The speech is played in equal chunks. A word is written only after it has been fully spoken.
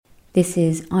This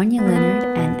is Anya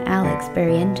Leonard and Alex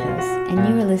Barrientos, and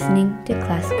you are listening to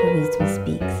Classical Wisdom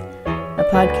Speaks, a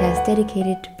podcast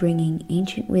dedicated to bringing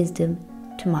ancient wisdom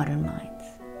to modern minds.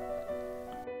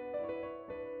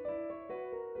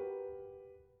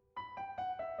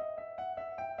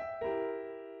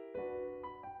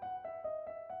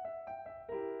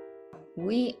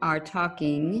 We are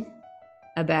talking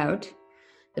about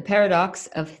the paradox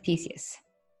of Theseus.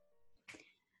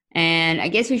 And I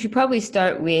guess we should probably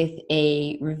start with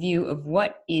a review of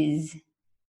what is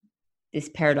this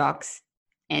paradox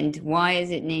and why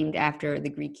is it named after the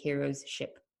Greek hero's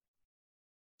ship?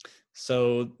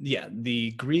 So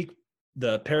the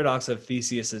paradox of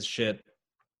Theseus's ship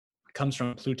comes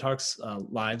from Plutarch's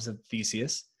Lives of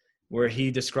Theseus, where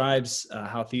he describes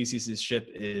how Theseus's ship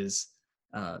is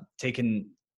taken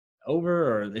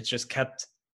over, or it's just kept.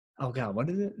 Oh God, what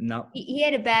is it? No, he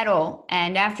had a battle,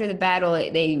 and after the battle,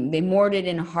 they moored it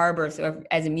in a harbor, so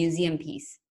as a museum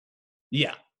piece.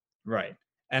 Yeah, right.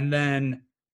 And then,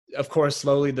 of course,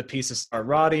 slowly the pieces start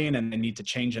rotting, and they need to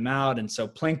change them out. And so,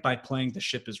 plank by plank, the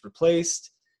ship is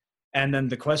replaced. And then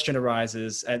the question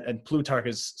arises, and Plutarch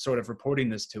is sort of reporting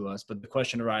this to us, but the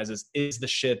question arises: is the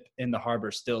ship in the harbor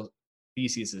still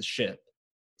Theseus's ship?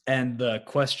 And the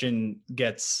question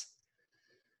gets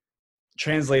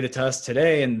translated to us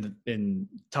today in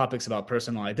topics about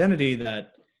personal identity,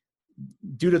 that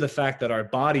due to the fact that our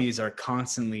bodies are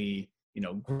constantly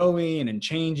growing and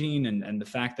changing, and the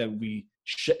fact that we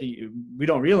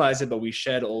don't realize it, but we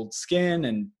shed old skin,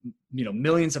 and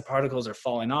millions of particles are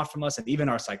falling off from us, and even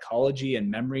our psychology and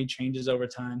memory changes over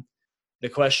time. The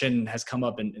question has come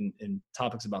up in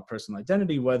topics about personal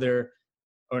identity, whether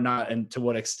or not and to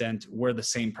what extent we're the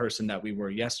same person that we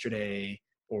were yesterday,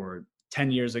 or 10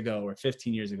 years ago, or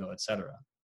 15 years ago, etc.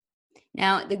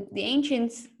 Now, the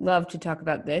ancients love to talk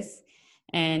about this,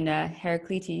 and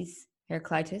Heraclitus,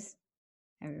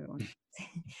 everyone.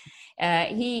 I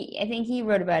think he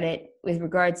wrote about it with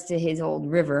regards to his old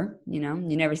river. You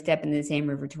never step into the same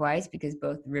river twice, because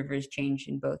both rivers changed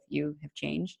and both you have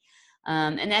changed.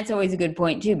 And that's always a good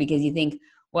point too, because you think,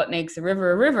 what makes a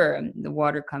river? The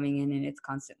water coming in and it's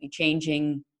constantly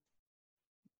changing.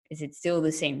 Is it still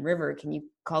the same river? Can you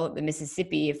call it the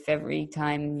Mississippi if every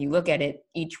time you look at it,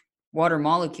 each water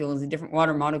molecule is a different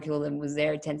water molecule than was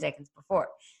there 10 seconds before?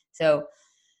 So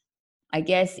I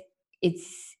guess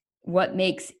it's what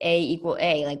makes A equal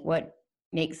A, like what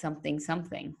makes something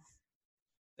something.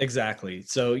 Exactly.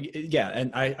 So yeah,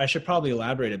 and I should probably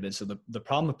elaborate a bit. So the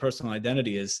problem of personal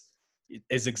identity is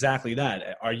exactly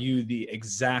that. Are you the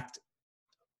exact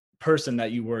person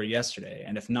that you were yesterday?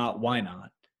 And if not, why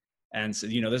not? And so,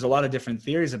 there's a lot of different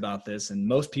theories about this. And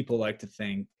most people like to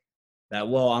think that,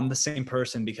 well, I'm the same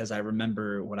person because I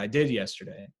remember what I did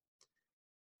yesterday.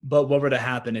 But what were to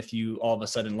happen if you all of a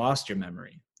sudden lost your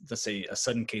memory? Let's say a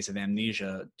sudden case of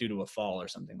amnesia due to a fall or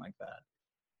something like that.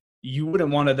 You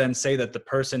wouldn't want to then say that the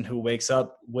person who wakes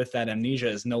up with that amnesia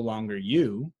is no longer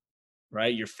you,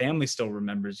 right? Your family still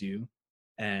remembers you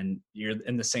and you're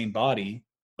in the same body,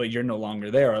 but you're no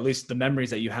longer there, or at least the memories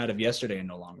that you had of yesterday are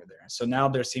no longer there. So now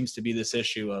there seems to be this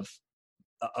issue of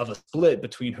a split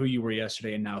between who you were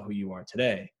yesterday and now who you are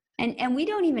today. And we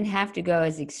don't even have to go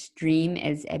as extreme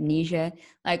as amnesia.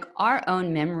 Like, our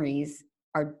own memories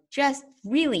are just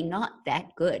really not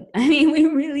that good. I mean, we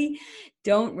really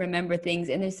don't remember things.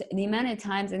 And there's the amount of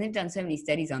times, and they've done so many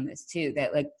studies on this too,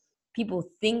 that like people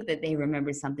think that they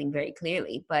remember something very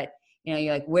clearly, but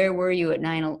you're like, where were you at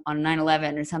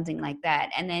 9/11 or something like that?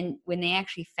 And then when they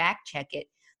actually fact check it,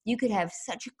 you could have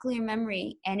such a clear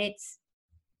memory and it's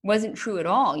wasn't true at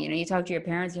all. You talk to your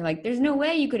parents, you're like, there's no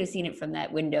way you could have seen it from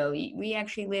that window. We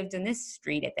actually lived in this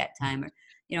street at that time.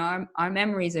 Or, our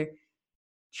memories are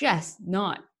just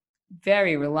not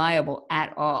very reliable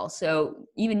at all. So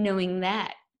even knowing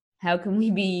that, how can we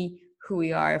be who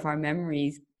we are if our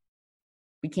memories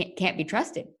we can't be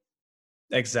trusted?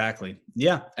 Exactly.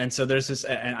 Yeah. And so there's this,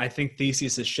 and I think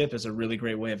Theseus's ship is a really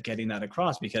great way of getting that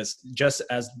across, because just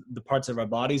as the parts of our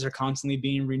bodies are constantly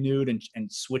being renewed and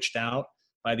switched out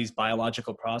by these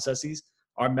biological processes,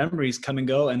 our memories come and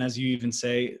go. And as you even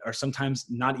say, are sometimes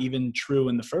not even true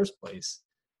in the first place.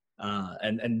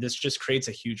 And this just creates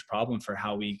a huge problem for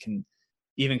how we can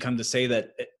even come to say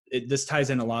that this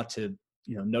ties in a lot to,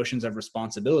 notions of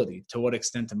responsibility. To what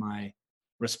extent am I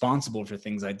responsible for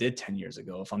things I did 10 years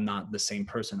ago if I'm not the same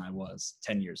person I was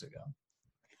 10 years ago?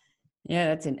 Yeah,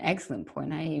 that's an excellent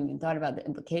point. I hadn't even thought about the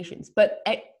implications. But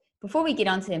before we get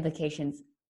on to the implications,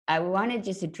 I want to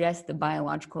just address the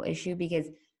biological issue, because,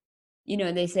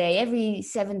 they say every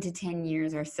 7 to 10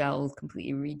 years our cells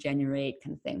completely regenerate,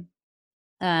 kind of thing.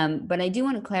 But I do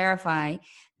want to clarify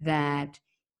that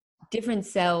different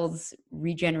cells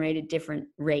regenerate at different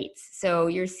rates. So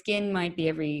your skin might be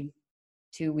every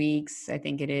 2 weeks, I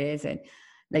think it is. And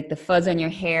like the fuzz on your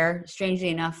hair, strangely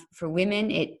enough, for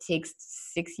women, it takes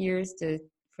 6 years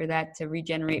for that to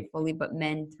regenerate fully, but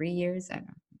men, 3 years. I don't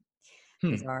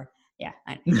know. Bizarre. Yeah.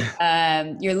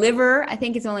 Your liver, I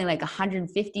think it's only like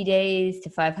 150 days to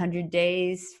 500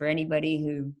 days for anybody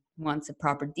who wants a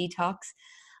proper detox.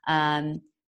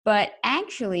 But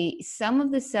actually, some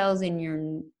of the cells in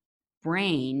your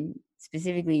brain,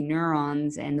 specifically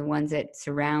neurons and the ones that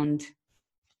surround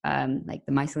like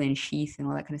the mycelium sheath and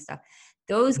all that kind of stuff,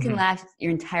 those can last your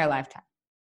entire lifetime.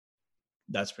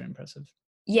 That's pretty impressive.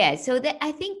 Yeah. So that,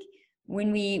 I think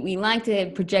when we like to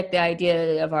project the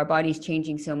idea of our bodies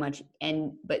changing so much,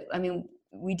 but I mean,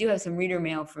 we do have some reader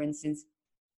mail, for instance,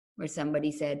 where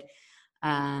somebody said,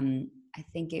 I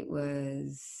think it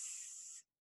was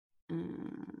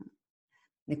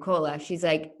Nicola, she's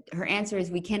like, her answer is,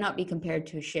 we cannot be compared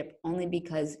to a ship only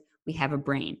because we have a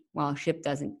brain, while a ship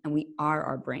doesn't, and we are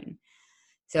our brain.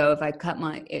 So if I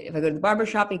go to the barber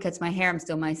shop, he cuts my hair, I'm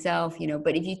still myself,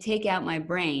 but if you take out my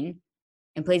brain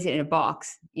and place it in a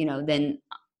box, then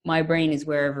my brain is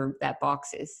wherever that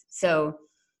box is. So,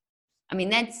 I mean,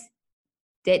 that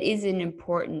is an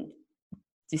important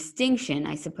distinction,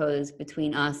 I suppose,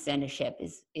 between us and a ship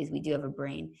is we do have a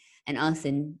brain, and us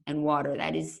and water.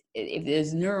 That is, if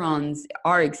those neurons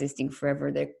are existing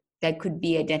forever, that could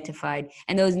be identified,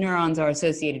 and those neurons are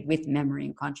associated with memory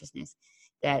and consciousness,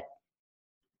 that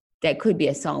could be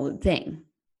a solid thing.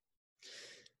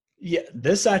 Yeah,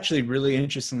 this actually really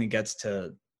interestingly gets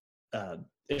to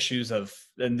issues of,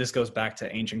 and this goes back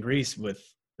to ancient Greece with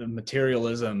the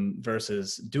materialism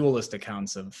versus dualist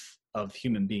accounts of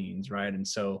human beings, right? And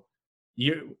so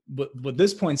what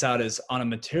this points out is, on a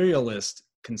materialist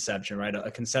conception, right, a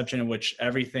conception in which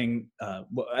everything,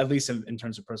 at least in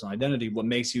terms of personal identity, what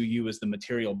makes you is the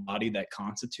material body that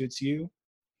constitutes you.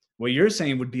 What you're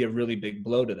saying would be a really big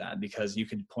blow to that, because you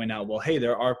could point out, well, hey,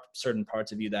 there are certain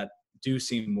parts of you that do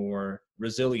seem more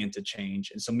resilient to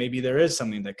change, and so maybe there is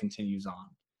something that continues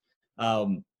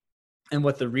on. And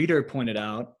what the reader pointed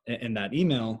out in that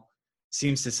email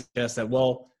seems to suggest that,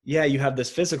 well, yeah, you have this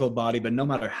physical body, but no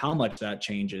matter how much that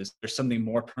changes, there's something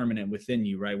more permanent within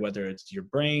you, right? Whether it's your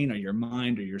brain or your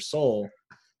mind or your soul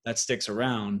that sticks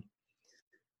around.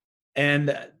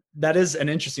 And that is an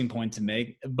interesting point to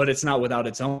make, but it's not without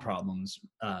its own problems.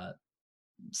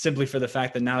 Simply for the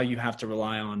fact that now you have to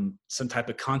rely on some type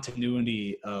of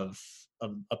continuity of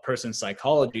a person's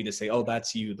psychology to say, oh,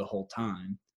 that's you the whole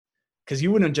time. Because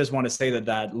you wouldn't just want to say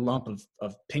that lump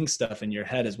of pink stuff in your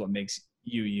head is what makes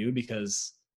you,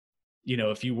 because,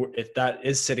 if that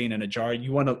is sitting in a jar,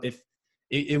 you want to, if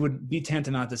it would be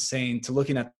tantamount to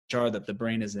looking at the jar that the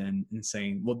brain is in and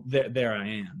saying, well, there I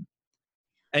am.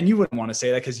 And you wouldn't want to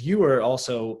say that, because you are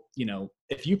also,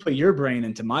 if you put your brain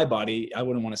into my body, I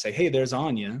wouldn't want to say, hey, there's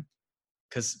Anya,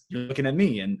 because you're looking at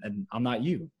me and I'm not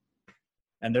you.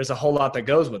 And there's a whole lot that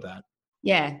goes with that.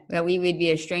 Yeah, well, we would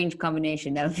be a strange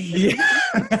combination. That would be.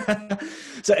 Yeah.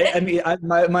 So, I mean,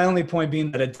 my only point being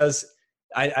that it does,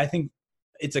 I think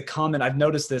it's a common, I've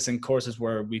noticed this in courses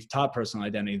where we've taught personal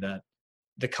identity, that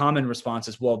the common response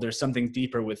is, well, there's something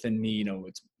deeper within me,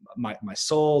 it's my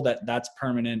soul that's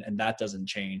permanent and that doesn't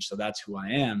change. So that's who I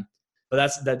am.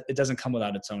 But that it doesn't come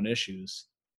without its own issues,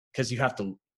 because you have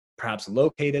to perhaps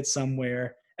locate it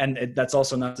somewhere. And that's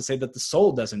also not to say that the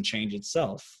soul doesn't change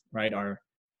itself, right? Our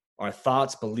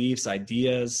thoughts, beliefs,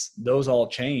 ideas, those all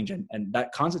change. And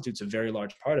that constitutes a very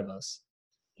large part of us.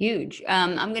 Huge.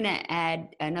 I'm going to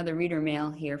add another reader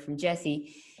mail here from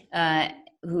Jesse,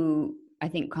 who I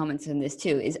think comments on this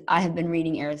too, is, I have been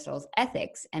reading Aristotle's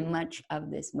Ethics, and much of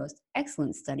this most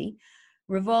excellent study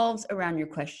revolves around your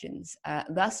questions.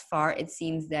 Thus far, it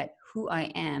seems that who I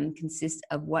am consists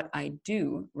of what I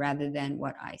do rather than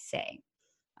what I say.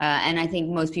 And I think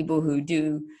most people who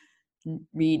do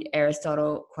read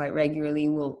Aristotle quite regularly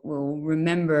will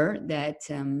remember that,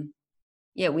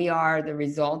 we are the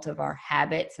result of our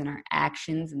habits and our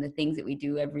actions and the things that we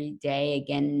do every day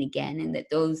again and again, and that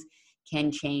those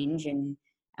can change and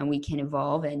we can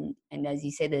evolve. And as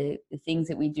you say, the things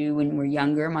that we do when we're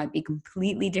younger might be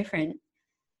completely different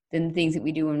than the things that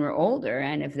we do when we're older.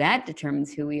 And if that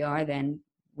determines who we are, then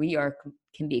we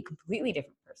can be a completely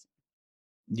different person.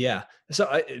 Yeah.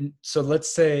 So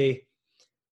let's say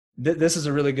this is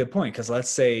a really good point, because let's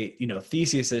say,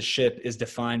 Theseus's ship is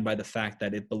defined by the fact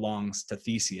that it belongs to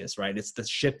Theseus, right? It's the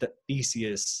ship that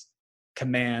Theseus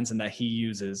commands and that he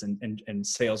uses and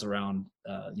sails around,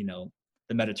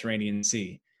 the Mediterranean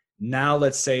Sea. Now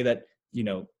let's say that,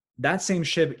 that same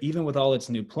ship, even with all its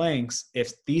new planks,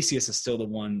 if Theseus is still the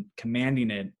one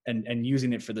commanding it and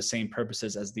using it for the same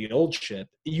purposes as the old ship,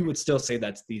 you would still say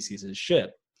that's Theseus's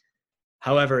ship.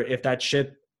 However, if that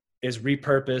ship is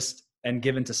repurposed and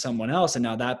given to someone else, and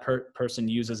now that person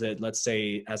uses it, let's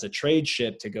say, as a trade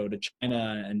ship to go to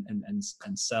China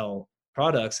and sell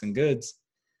products and goods,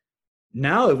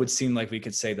 now it would seem like we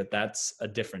could say that that's a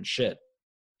different ship,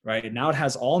 right? Now it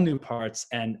has all new parts,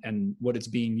 and what it's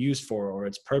being used for or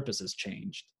its purpose has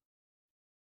changed.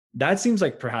 That seems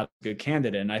like perhaps a good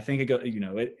candidate. And I think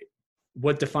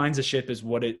what defines a ship is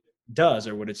what it does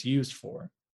or what it's used for.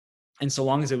 And so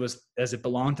long as it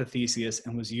belonged to Theseus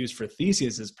and was used for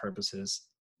Theseus's purposes,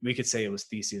 we could say it was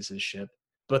Theseus's ship.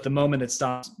 But the moment it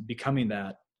stops becoming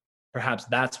that, perhaps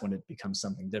that's when it becomes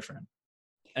something different.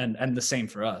 And the same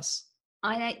for us.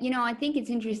 I think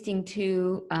it's interesting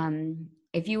too,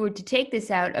 if you were to take this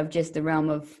out of just the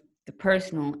realm of the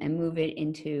personal and move it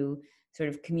into sort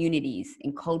of communities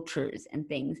and cultures and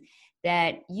things,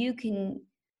 that you can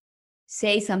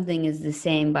say something is the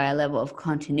same by a level of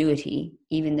continuity,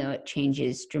 even though it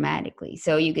changes dramatically.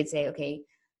 So you could say, okay,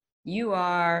 you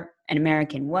are an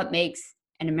American. What makes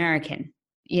an American?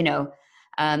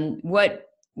 What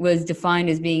was defined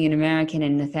as being an American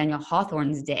in Nathaniel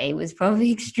Hawthorne's day was probably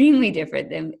extremely different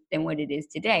than what it is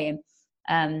today.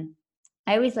 And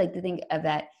I always like to think of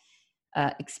that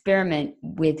experiment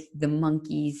with the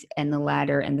monkeys and the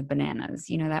ladder and the bananas.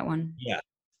 You know that one? Yeah.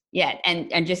 Yeah.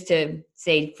 And just to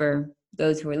say for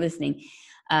those who are listening,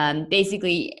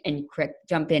 basically, and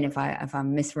jump in if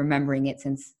I'm misremembering it,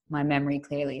 since my memory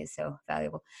clearly is so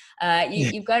valuable.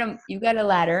 You've got a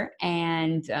ladder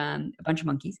and a bunch of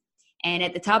monkeys, and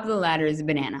at the top of the ladder is a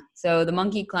banana. So the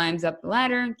monkey climbs up the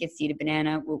ladder, gets to eat a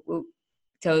banana, whoop, whoop,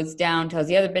 toes down, tells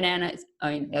the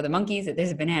the other monkeys that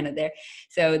there's a banana there.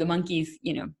 So the monkeys,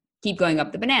 keep going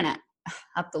up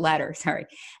the ladder, sorry.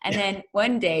 And then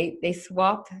one day they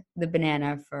swap the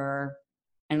banana for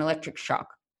an electric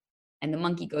shock. And the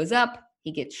monkey goes up,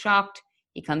 he gets shocked,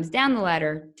 he comes down the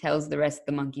ladder, tells the rest of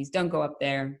the monkeys, don't go up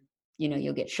there,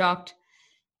 you'll get shocked.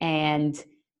 And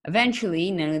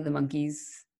eventually, none of the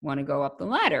monkeys want to go up the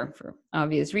ladder for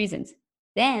obvious reasons.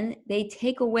 Then they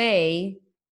take away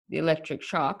the electric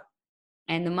shock,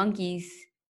 and the monkeys,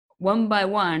 one by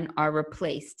one, are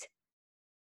replaced.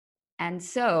 And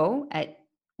so at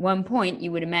one point,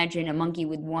 you would imagine a monkey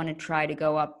would want to try to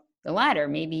go up the ladder.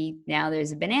 Maybe now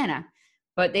there's a banana,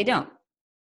 but they don't.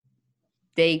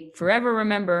 They forever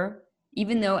remember,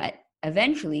 even though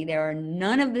eventually there are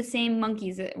none of the same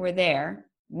monkeys that were there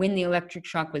when the electric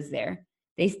shock was there,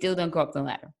 they still don't go up the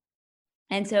ladder.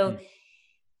 And so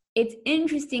it's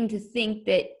interesting to think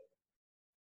that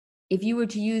if you were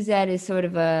to use that as sort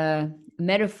of a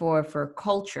metaphor for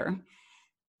culture,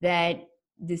 that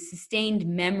the sustained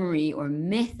memory or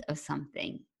myth of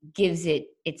something gives it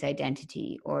its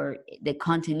identity, or the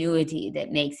continuity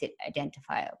that makes it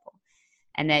identifiable.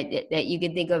 And that you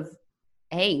could think of,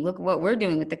 hey, look what we're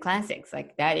doing with the classics.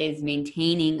 Like, that is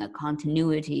maintaining a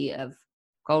continuity of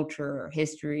culture or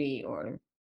history or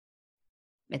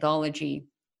mythology,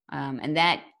 and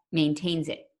that maintains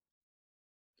it.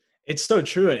 It's so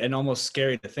true, and almost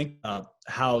scary to think about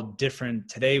how different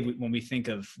today, when we think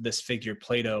of this figure,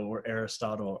 Plato or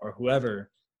Aristotle or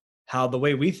whoever, how the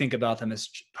way we think about them is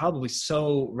probably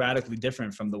so radically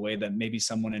different from the way that maybe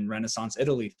someone in Renaissance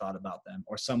Italy thought about them,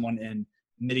 or someone in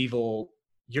medieval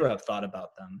Europe thought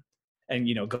about them. And,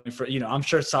 going for, I'm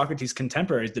sure Socrates'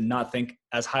 contemporaries did not think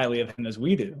as highly of him as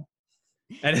we do.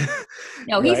 And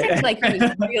no, he said like he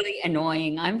was really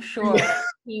annoying. I'm sure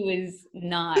he was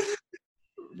not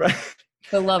right.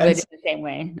 beloved in the same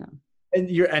way. No.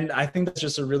 And I think that's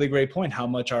just a really great point, how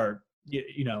much our,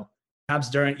 perhaps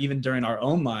during our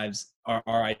own lives,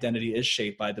 our identity is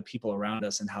shaped by the people around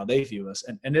us and how they view us.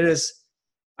 And it is,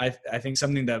 I think,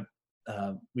 something that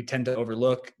we tend to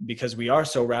overlook, because we are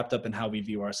so wrapped up in how we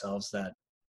view ourselves, that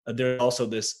there's also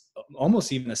this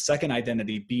almost even a second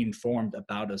identity being formed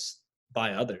about us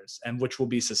by others, and which will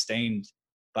be sustained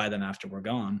by them after we're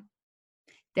gone.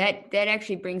 That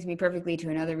actually brings me perfectly to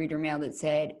another reader mail that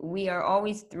said, we are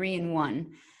always three in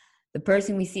one: the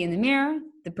person we see in the mirror,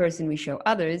 the person we show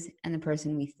others, and the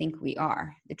person we think we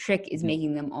are. The trick is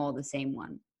making them all the same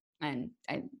one. And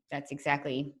that's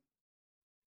exactly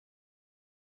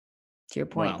to your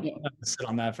point. Wow. Yeah. Sit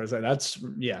on that for a second. That's,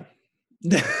 yeah.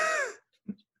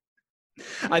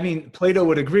 I mean, Plato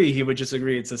would agree. He would just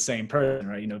agree it's the same person,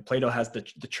 right? Plato has the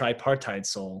tripartite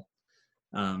soul,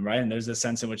 right? And there's a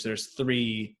sense in which there's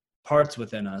three parts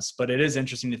within us. But it is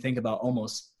interesting to think about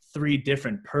almost three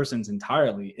different persons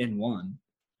entirely in one,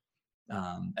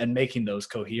 and making those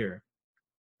cohere.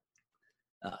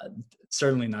 uh,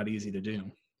 certainly not easy to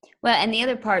do. Well, and the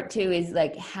other part too is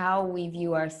like how we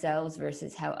view ourselves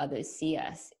versus how others see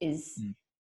us is Mm.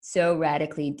 so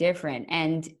radically different.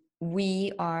 And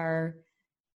we are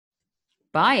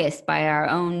biased by our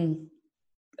own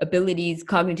abilities,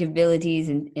 cognitive abilities,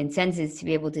 and senses to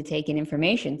be able to take in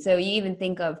information. So you even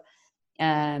think of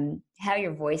how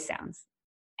your voice sounds.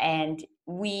 And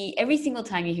every single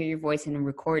time you hear your voice in a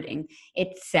recording,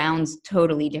 it sounds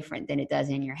totally different than it does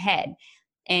in your head.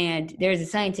 And there's a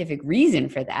scientific reason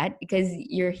for that, because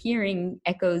you're hearing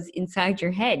echoes inside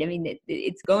your head. I mean,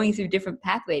 it's going through different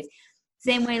pathways.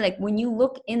 Same way, like when you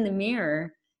look in the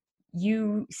mirror,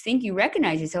 you think you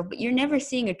recognize yourself, but you're never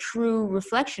seeing a true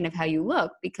reflection of how you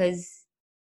look because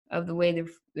of the way the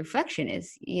reflection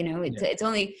is. Yeah. It's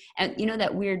only, and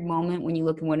that weird moment when you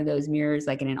look in one of those mirrors,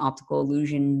 like in an optical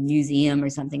illusion museum or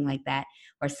something like that,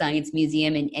 or science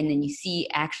museum, and then you see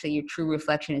actually your true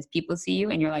reflection as people see you,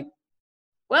 and you're like,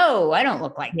 whoa, I don't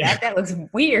look like Yeah. that. That looks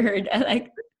weird. I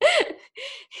like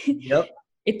Yep.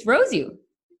 it throws you.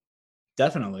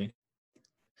 Definitely.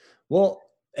 Well,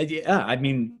 yeah, I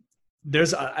mean,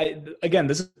 again,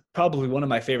 this is probably one of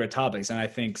my favorite topics. And I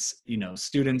think,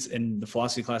 students in the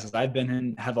philosophy classes I've been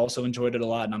in have also enjoyed it a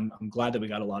lot. And I'm glad that we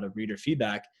got a lot of reader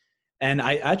feedback. And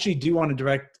I actually do want to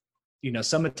direct,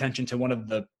 some attention to one of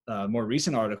the more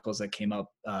recent articles that came up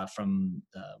from,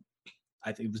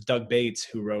 I think it was Doug Bates,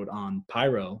 who wrote on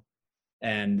Pyro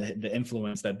and the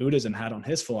influence that Buddhism had on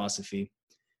his philosophy.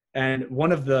 And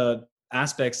one of the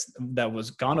aspects that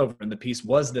was gone over in the piece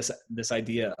was this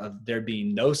idea of there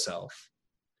being no self,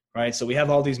 right? So we have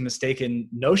all these mistaken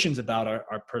notions about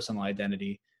our personal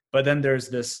identity, but then there's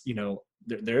this,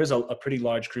 there is a pretty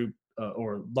large group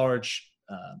or large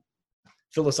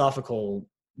philosophical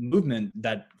movement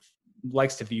that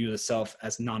likes to view the self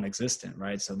as non-existent,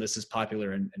 right? So this is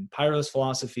popular in Pyro's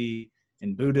philosophy,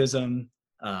 in Buddhism,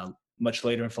 much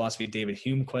later in philosophy, David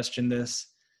Hume questioned this.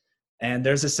 And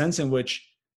there's a sense in which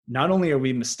not only are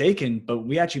we mistaken, but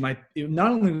we actually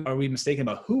not only are we mistaken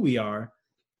about who we are,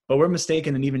 but we're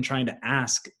mistaken in even trying to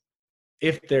ask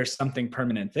if there's something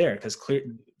permanent there, because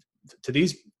to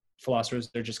these philosophers,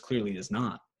 there just clearly is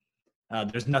not.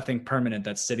 There's nothing permanent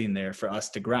that's sitting there for us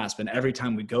to grasp. And every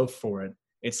time we go for it,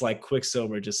 it's like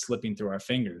quicksilver just slipping through our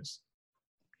fingers.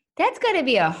 That's got to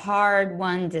be a hard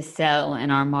one to sell in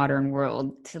our modern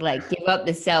world, to like give up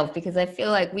the self, because I feel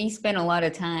like we spend a lot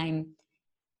of time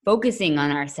focusing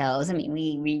on ourselves. I mean,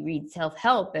 we read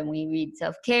self-help and we read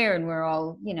self-care, and we're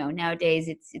all, nowadays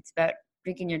it's about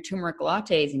drinking your turmeric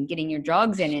lattes and getting your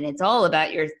jogs in, and it's all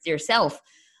about yourself.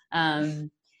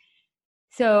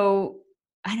 So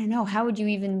I don't know, how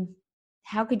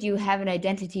could you have an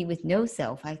identity with no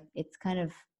self? It's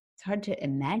hard to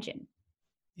imagine.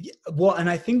 Yeah, well, and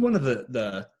I think one of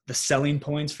the selling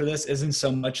points for this isn't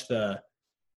so much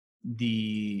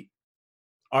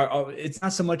it's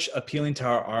not so much appealing to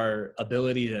our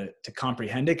ability to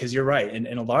comprehend it, because you're right.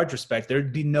 In a large respect,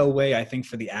 there'd be no way, I think,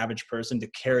 for the average person to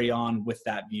carry on with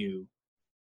that view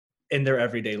in their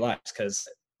everyday lives, because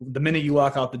the minute you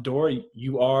walk out the door,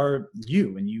 you are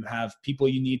you, and you have people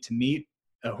you need to meet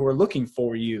who are looking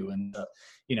for you, and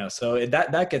so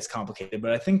that gets complicated.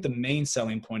 But I think the main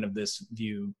selling point of this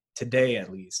view today,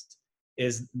 at least,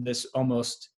 is this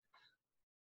almost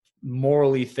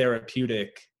morally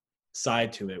therapeutic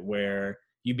side to it, where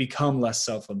you become less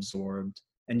self-absorbed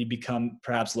and you become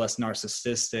perhaps less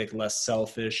narcissistic, less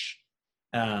selfish,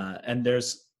 and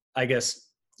there's, I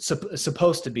guess,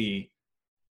 supposed to be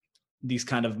these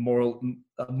kind of moral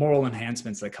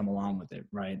enhancements that come along with it,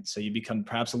 right? So you become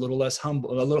perhaps a little less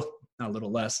humble, a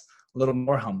little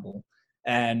more humble,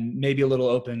 and maybe a little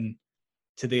open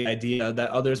to the idea that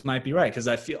others might be right. Because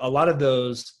I feel a lot of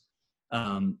those,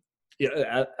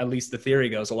 at least the theory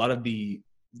goes, a lot of the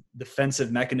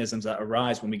defensive mechanisms that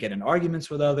arise when we get in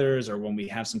arguments with others, or when we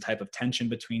have some type of tension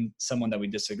between someone that we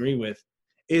disagree with,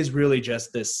 is really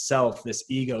just this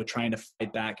ego trying to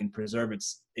fight back and preserve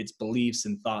its beliefs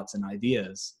and thoughts and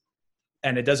ideas.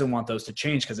 And it doesn't want those to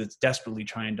change, because it's desperately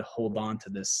trying to hold on to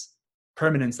this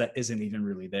permanence that isn't even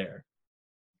really there.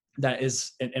 That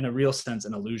is, in a real sense,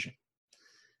 an illusion.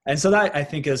 And so that, I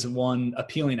think, is one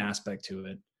appealing aspect to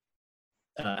it,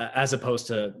 as opposed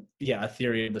to, a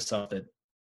theory of the self that,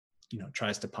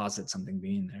 tries to posit something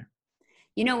being there.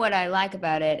 You know what I like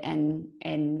about it, and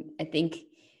I think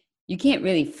you can't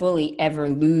really fully ever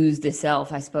lose the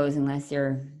self, I suppose, unless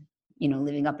you're,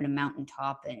 living up in a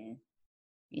mountaintop and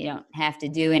you don't have to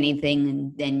do anything,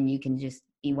 and then you can just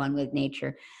be one with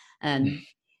nature.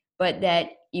 But that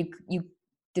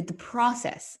that the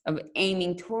process of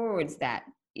aiming towards that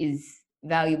is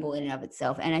valuable in and of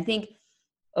itself. And I think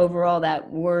overall, that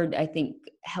word, I think,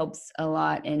 helps a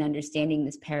lot in understanding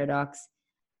this paradox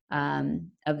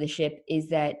of the ship, is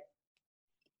that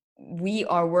we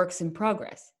are works in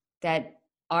progress, that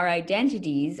our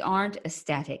identities aren't a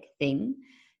static thing,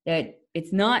 that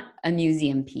it's not a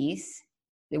museum piece,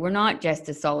 that we're not just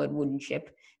a solid wooden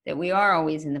ship, that we are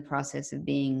always in the process of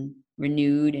being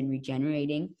renewed and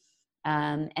regenerating.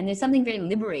 And there's something very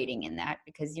liberating in that,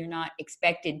 because you're not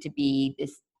expected to be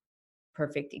this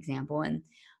perfect example.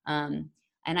 And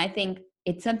I think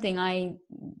it's something I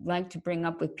like to bring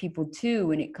up with people too,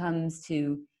 when it comes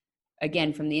to,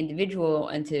 again, from the individual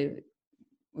and to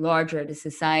larger to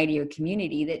society or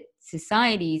community, that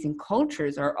societies and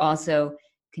cultures are also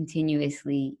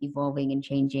continuously evolving and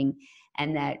changing,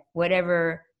 and that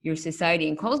whatever your society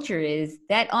and culture is,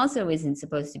 that also isn't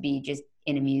supposed to be just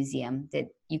in a museum, that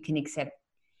you can accept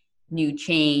new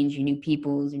change, new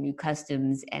peoples, or new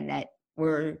customs, and that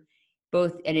we're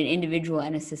both at an individual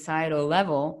and a societal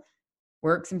level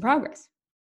works in progress.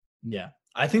 Yeah,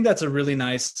 I think that's a really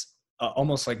nice,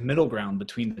 almost like middle ground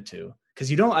between the two. Because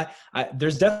you don't,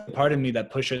 there's definitely a part of me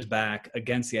that pushes back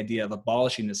against the idea of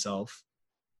abolishing the self,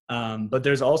 but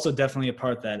there's also definitely a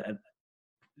part that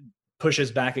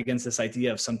pushes back against this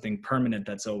idea of something permanent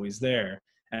that's always there.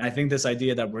 And I think this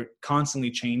idea that we're constantly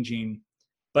changing,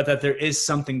 but that there is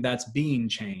something that's being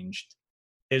changed,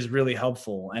 is really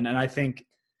helpful. And I think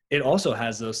it also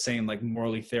has those same like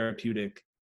morally therapeutic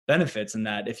benefits, in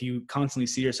that if you constantly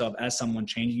see yourself as someone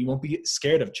changing, you won't be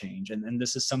scared of change. And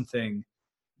this is something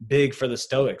big for the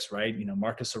Stoics, right? You know,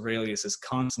 Marcus Aurelius is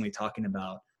constantly talking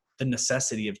about the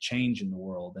necessity of change in the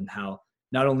world, and how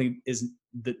not only is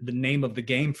the name of the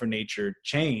game for nature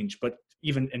change, but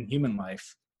even in human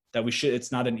life, that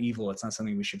it's not an evil, it's not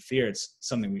something we should fear, it's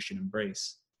something we should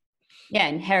embrace. Yeah,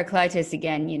 and Heraclitus,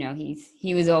 again,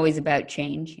 he was always about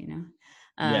change. Yeah.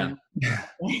 Um,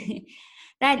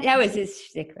 that was his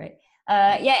shtick, right?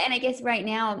 Yeah, and I guess right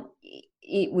now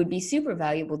it would be super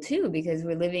valuable too, because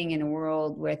we're living in a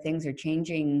world where things are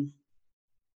changing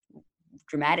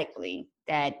dramatically.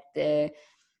 That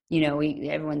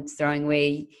everyone's throwing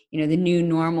away, the new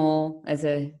normal as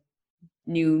a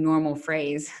new normal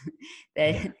phrase.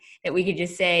 that that we could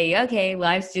just say, okay,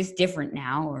 life's just different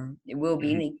now, or it will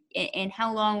be. Mm-hmm. And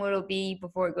how long will it be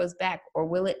before it goes back, or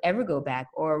will it ever go back,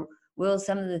 or will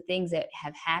some of the things that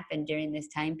have happened during this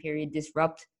time period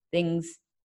disrupt things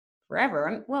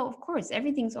forever? Well, of course,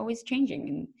 everything's always changing,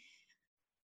 and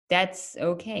that's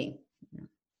okay.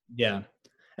 Yeah.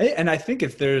 And I think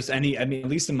if there's any, I mean, at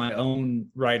least in my own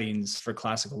writings for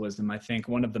classical wisdom, I think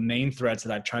one of the main threads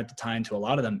that I've tried to tie into a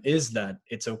lot of them is that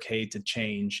it's okay to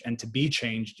change and to be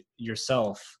changed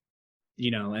yourself,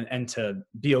 and to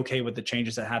be okay with the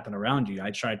changes that happen around you.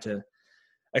 I tried to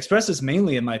express this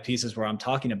mainly in my pieces where I'm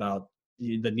talking about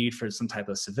the need for some type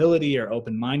of civility or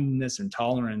open-mindedness and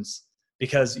tolerance,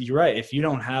 because you're right. If you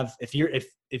don't have, if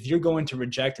you're going to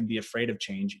reject and be afraid of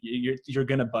change, you're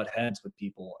going to butt heads with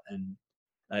people, and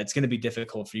it's going to be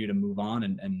difficult for you to move on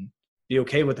and be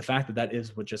okay with the fact that that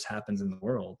is what just happens in the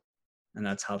world, and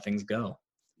that's how things go.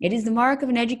 It is the mark of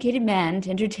an educated man to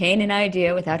entertain an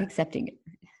idea without accepting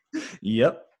it.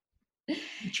 Yep.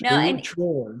 No, and True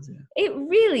words. Yeah. it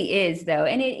really is, though.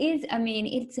 And it is, I mean,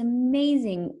 it's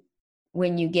amazing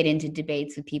when you get into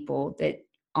debates with people that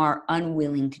are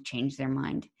unwilling to change their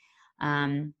mind.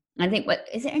 I think,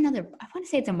 is there another, I want to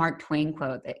say it's a Mark Twain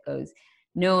quote that goes,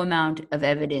 "No amount of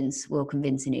evidence will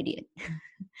convince an idiot."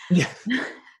 Yeah.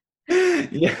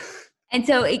 Yeah. And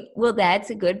so, that's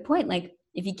a good point. Like,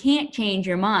 if you can't change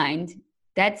your mind,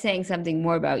 that's saying something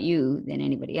more about you than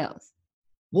anybody else.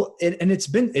 Well, it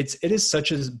is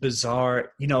such a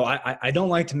bizarre, I don't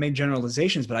like to make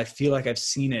generalizations, but I feel like I've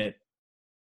seen it,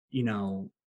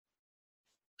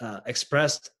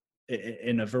 expressed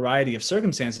in a variety of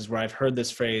circumstances where I've heard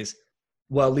this phrase,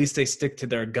 well, at least they stick to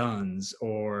their guns,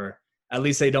 or at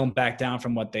least they don't back down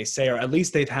from what they say, or at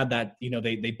least they've had that,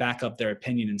 they back up their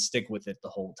opinion and stick with it the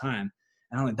whole time.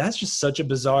 And I'm like, that's just such a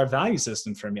bizarre value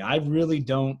system for me. I really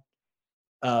don't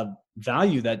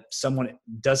value that someone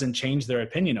doesn't change their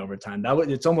opinion over time.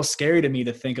 It's almost scary to me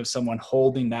to think of someone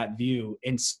holding that view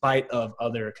in spite of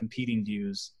other competing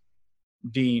views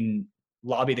being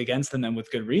lobbied against them, and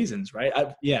with good reasons, right?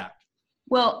 Yeah.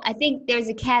 Well, I think there's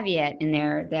a caveat in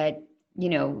there that,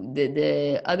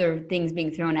 the other things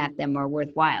being thrown at them are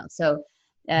worthwhile. So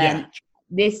Yeah.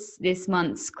 this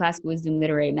month's Classical Wisdom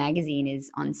Literary Magazine is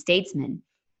on statesmen.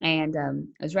 And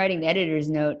I was writing the editor's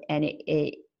note, and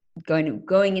it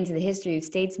going into the history of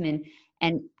statesmen,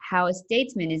 and how a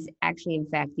statesman is actually, in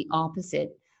fact, the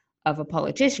opposite of a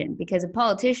politician, because a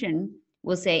politician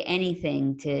will say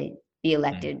anything to be Mm.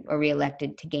 elected or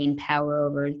reelected to gain power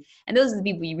over. And those are the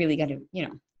people you really got to,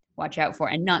 watch out for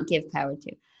and not give power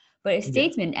to. But a Yeah.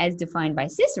 statesman, as defined by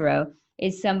Cicero,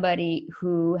 is somebody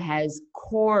who has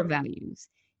core values,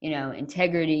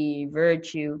 integrity,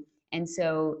 virtue. And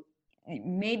so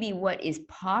maybe what is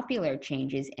popular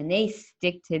changes and they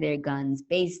stick to their guns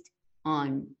based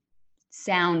on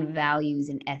sound values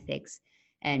and ethics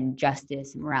and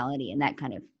justice and morality and that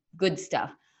kind of good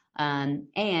stuff.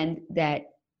 And that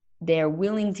they're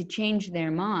willing to change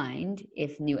their mind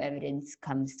if new evidence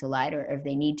comes to light or if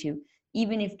they need to,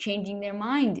 even if changing their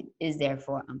mind is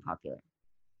therefore unpopular.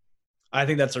 I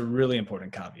think that's a really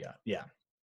important caveat. Yeah.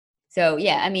 So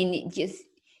yeah, I mean,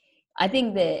 I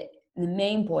think that the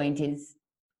main point is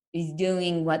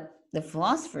doing what the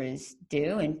philosophers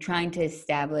do and trying to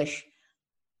establish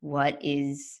what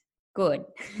is good,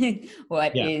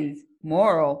 what Yeah. is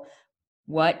moral,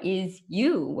 what is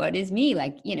you, what is me,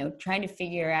 like, trying to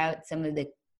figure out some of the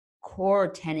core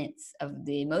tenets of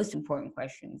the most important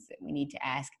questions that we need to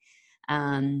ask,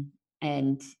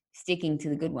 and sticking to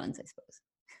the good ones, I suppose.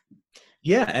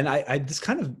 Yeah. And I this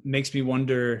kind of makes me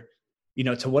wonder,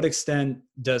 to what extent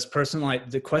does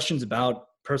the questions about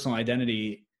personal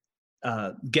identity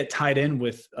get tied in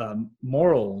with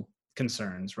moral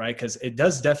concerns, right? Because it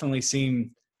does definitely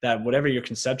seem that whatever your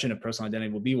conception of personal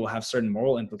identity will have certain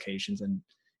moral implications, and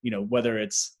whether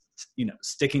it's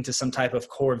sticking to some type of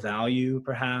core value,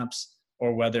 perhaps,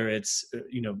 or whether it's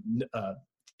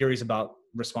theories about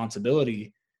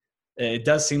responsibility. It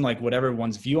does seem like whatever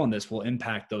one's view on this will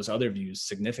impact those other views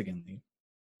significantly.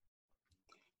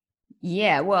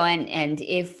 Yeah, well, and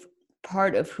if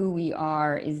part of who we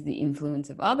are is the influence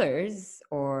of others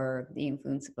or the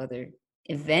influence of other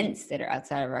events that are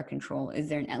outside of our control, is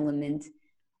there an element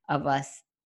of us,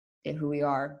 who we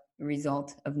are, a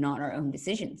result of not our own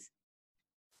decisions?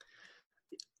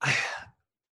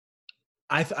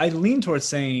 I, I lean towards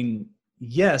saying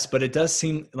yes, but it does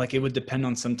seem like it would depend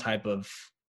on some type of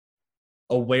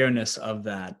awareness of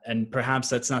that. And perhaps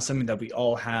that's not something that we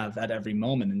all have at every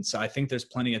moment. And so I think there's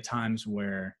plenty of times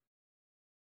where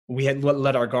we had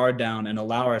let our guard down and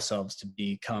allow ourselves to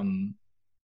become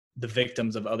the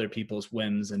victims of other people's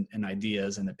whims and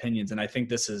ideas and opinions. And I think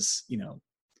this is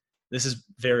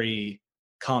very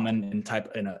common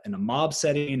in a mob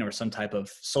setting or some type of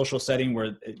social setting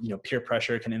where peer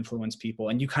pressure can influence people,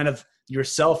 and you kind of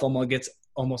yourself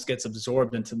almost gets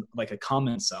absorbed into like a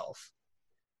common self,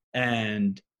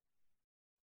 and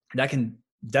that can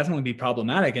definitely be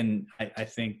problematic. And I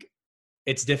think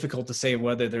it's difficult to say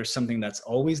whether there's something that's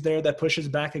always there that pushes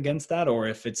back against that, or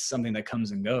if it's something that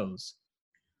comes and goes.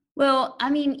 Well,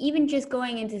 I mean, even just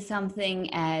going into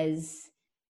something as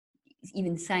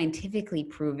even scientifically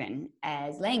proven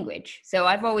as language. So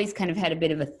I've always kind of had a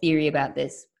bit of a theory about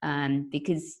this,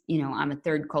 because, I'm a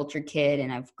third culture kid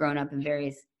and I've grown up in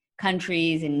various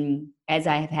countries, and as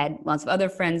I have had lots of other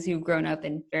friends who've grown up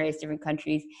in various different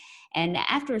countries. And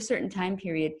after a certain time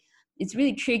period, it's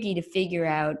really tricky to figure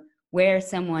out where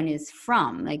someone is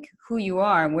from, like who you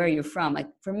are and where you're from. Like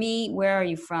for me, where are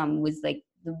you from was like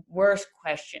the worst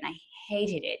question. I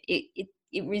hated it.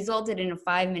 It resulted in a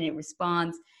 5-minute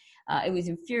response. It was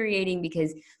infuriating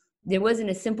because there wasn't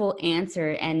a simple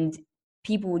answer, and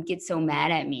people would get so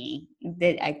mad at me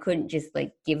that I couldn't just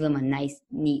like give them a nice,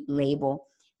 neat label.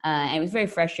 And it was very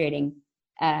frustrating.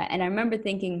 And I remember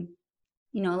thinking,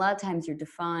 a lot of times you're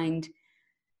defined.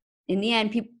 In the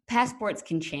end, passports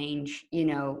can change.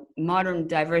 Modern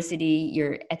diversity,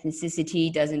 your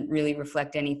ethnicity doesn't really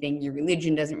reflect anything. Your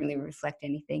religion doesn't really reflect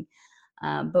anything.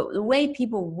 But the way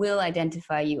people will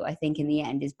identify you, I think, in the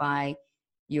end, is by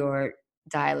your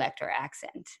dialect or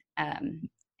accent.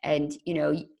 And,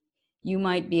 you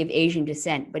might be of Asian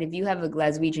descent, but if you have a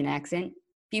Glaswegian accent,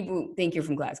 people think you're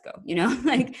from Glasgow,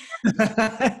 like,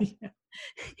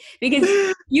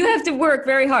 because you have to work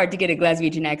very hard to get a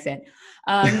Glaswegian accent.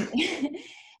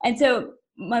 And so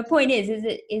my point is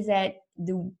that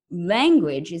the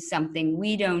language is something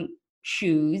we don't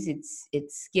choose.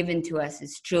 It's given to us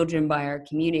as children by our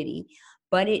community,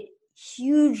 but it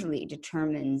hugely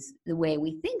determines the way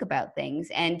we think about things.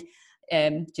 And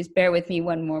just bear with me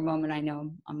one more moment. I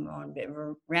know I'm on a bit of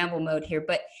a ramble mode here,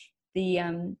 but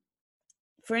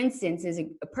for instance, is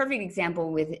a perfect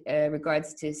example with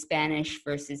regards to Spanish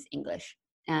versus English.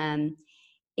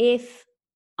 If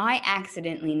I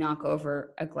accidentally knock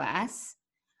over a glass,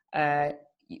 in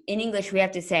English we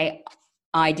have to say,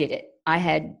 I did it.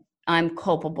 I'm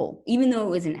culpable, even though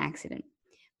it was an accident.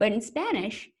 But in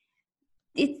Spanish,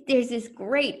 there's this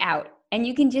great out, and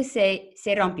you can just say,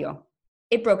 se rompió.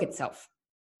 It broke itself.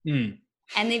 Mm.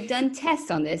 And they've done tests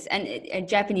on this, and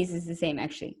Japanese is the same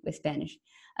actually with Spanish,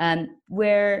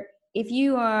 where if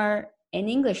you are an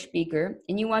English speaker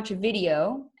and you watch a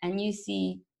video and you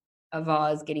see a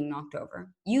vase getting knocked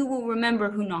over, you will remember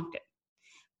who knocked it.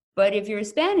 But if you're a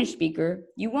Spanish speaker,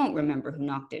 you won't remember who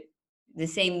knocked it the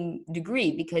same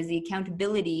degree because the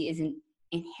accountability isn't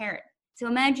inherent. So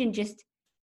imagine just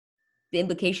the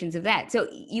implications of that. So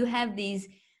you have these,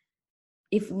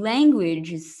 if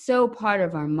language is so part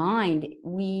of our mind,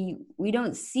 we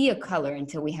don't see a color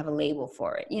until we have a label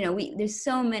for it. You know, there's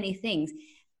so many things.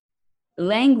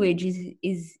 Language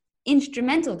is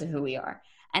instrumental to who we are,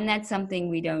 and that's something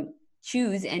we don't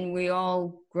choose, and we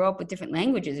all grow up with different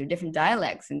languages or different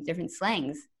dialects and different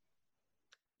slangs.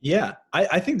 Yeah,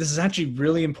 I think this is actually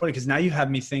really important because now you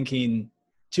have me thinking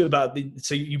too about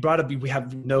so you brought up we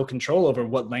have no control over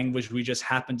what language we just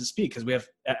happen to speak because we have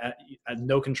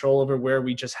no control over where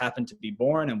we just happen to be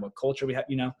born and what culture we have,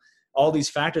 you know, all these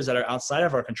factors that are outside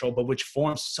of our control, but which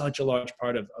form such a large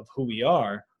part of who we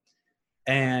are.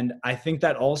 And I think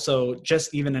that also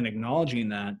just even in acknowledging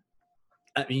that,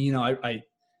 I mean, you know,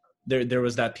 there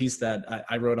was that piece that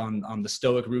I wrote on the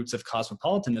Stoic roots of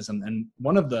cosmopolitanism. And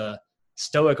one of the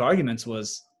Stoic arguments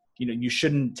was, you know, you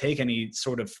shouldn't take any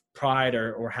sort of pride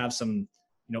or have some,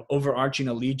 you know, overarching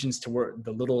allegiance toward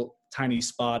the little tiny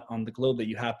spot on the globe that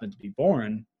you happen to be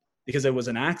born because it was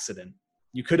an accident.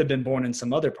 You could have been born in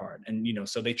some other part. And, you know,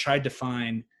 so they tried to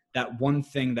find that one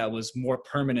thing that was more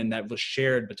permanent, that was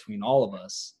shared between all of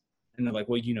us. And they're like,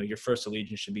 well, you know, your first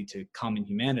allegiance should be to common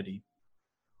humanity.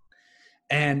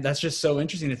 And that's just so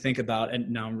interesting to think about. And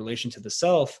now in relation to the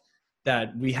self,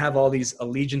 that we have all these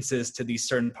allegiances to these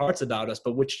certain parts about us,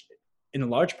 but which in a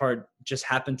large part just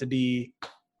happen to be,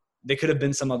 they could have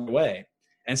been some other way.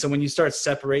 And so when you start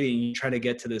separating, you try to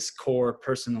get to this core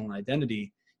personal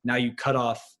identity, now you cut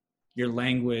off your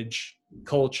language,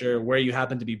 culture, where you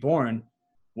happen to be born.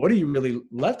 What are you really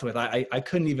left with? I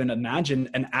couldn't even imagine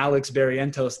an Alex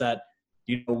Barrientos that,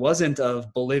 you know, wasn't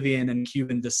of Bolivian and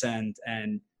Cuban descent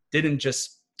and didn't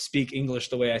just speak English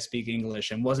the way I speak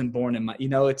English and wasn't born in my, you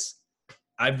know,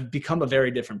 I've become a very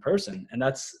different person. And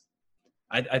that's,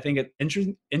 I think it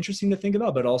interesting to think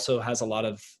about, but also has a lot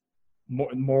of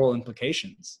moral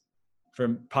implications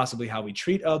for possibly how we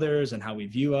treat others and how we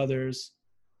view others.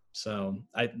 So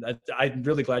I'm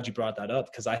really glad you brought that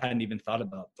up because I hadn't even thought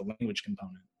about the language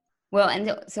component. Well,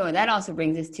 and so that also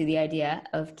brings us to the idea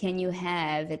of, can you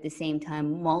have at the same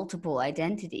time multiple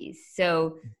identities?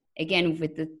 So again,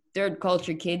 with the third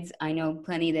culture kids, I know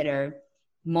plenty that are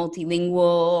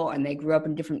multilingual and they grew up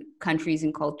in different countries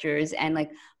and cultures, and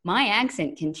like my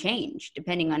accent can change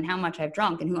depending on how much I've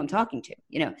drunk and who I'm talking to,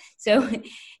 you know. So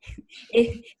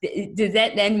does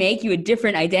that then make you a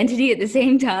different identity at the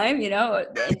same time, you know?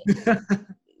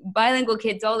 Bilingual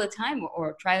kids all the time,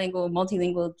 or trilingual,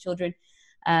 multilingual children,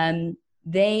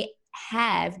 they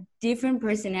have different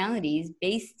personalities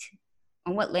based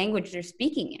on what language they're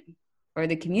speaking in or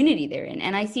the community they're in.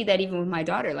 And I see that even with my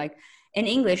daughter. Like in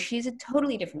English, she's a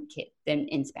totally different kid than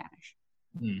in Spanish.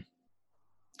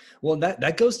 Well,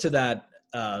 that goes to that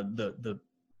the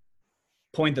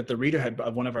point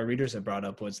that one of our readers had brought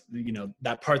up was, you know,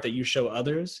 that part that you show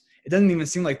others. It doesn't even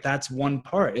seem like that's one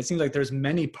part. It seems like there's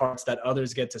many parts that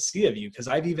others get to see of you. Because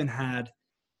I've even had,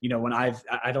 you know, when I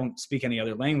don't speak any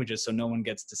other languages, so no one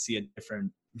gets to see a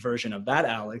different version of that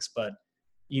Alex. But,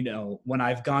 you know, when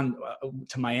I've gone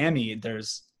to Miami,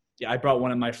 I brought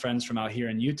one of my friends from out here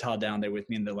in Utah down there with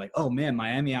me, and they're like, oh man,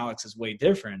 Miami Alex is way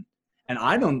different. And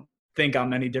I don't think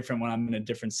I'm any different when I'm in a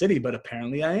different city, but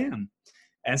apparently I am.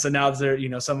 And so now there, you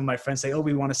know, some of my friends say, oh,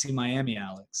 we want to see Miami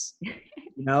Alex, you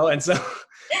know? And so,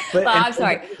 but well, I'm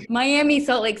sorry, Miami,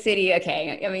 Salt Lake City.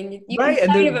 Okay. I mean, you right? Can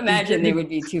kind of imagine there would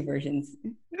be two versions.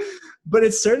 But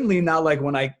it's certainly not like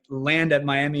when I land at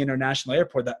Miami International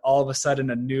Airport that all of a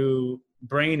sudden a new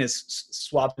brain is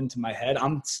swapped into my head.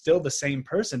 I'm still the same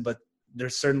person, but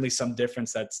there's certainly some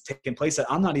difference that's taking place that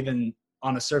I'm not even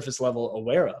on a surface level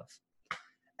aware of.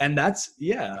 And that's,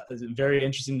 yeah, very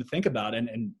interesting to think about.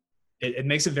 And it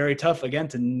makes it very tough, again,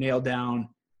 to nail down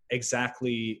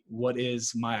exactly what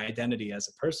is my identity as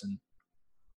a person.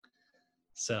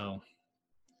 So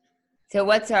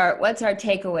what's our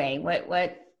takeaway?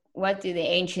 What do the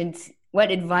ancients,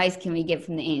 what advice can we get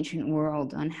from the ancient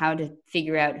world on how to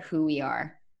figure out who we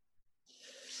are?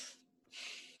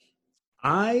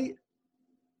 I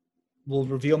will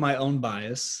reveal my own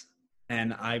bias,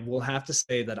 and I will have to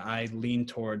say that I lean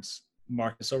towards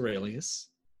Marcus Aurelius.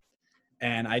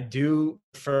 And I do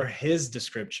prefer his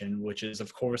description, which is,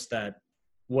 of course, that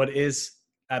what is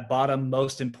at bottom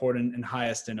most important and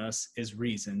highest in us is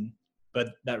reason,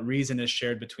 but that reason is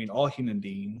shared between all human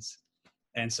beings.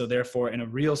 And so therefore, in a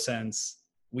real sense,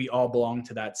 we all belong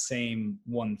to that same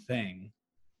one thing.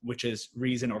 which is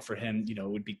reason, or for him, it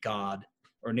would be God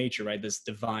or nature, right? This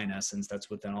divine essence that's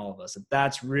within all of us.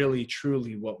 That's really,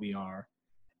 truly what we are.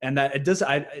 And that it does,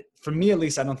 for me at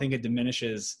least, I don't think it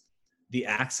diminishes the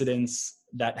accidents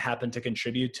that happen to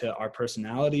contribute to our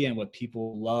personality and what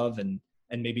people love and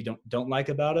maybe don't like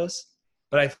about us.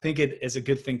 But I think it is a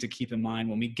good thing to keep in mind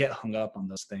when we get hung up on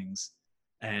those things,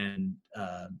 and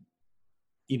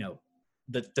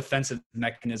the defensive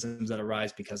mechanisms that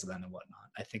arise because of them and whatnot.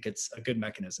 I think it's a good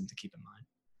mechanism to keep in mind.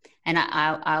 And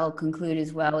I'll conclude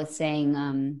as well with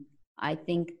saying, I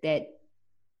think that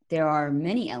there are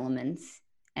many elements,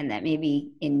 and that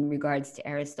maybe in regards to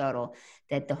Aristotle,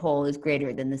 that the whole is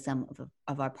greater than the sum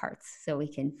of our parts. So we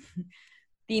can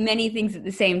be many things at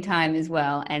the same time as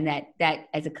well, and that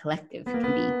as a collective can be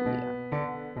who we are.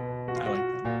 I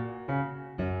like that.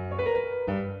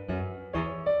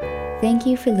 Thank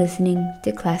you for listening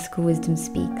to Classical Wisdom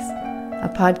Speaks, a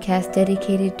podcast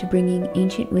dedicated to bringing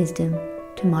ancient wisdom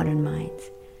to modern minds.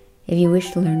 If you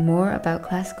wish to learn more about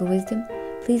classical wisdom,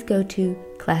 please go to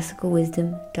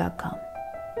classicalwisdom.com.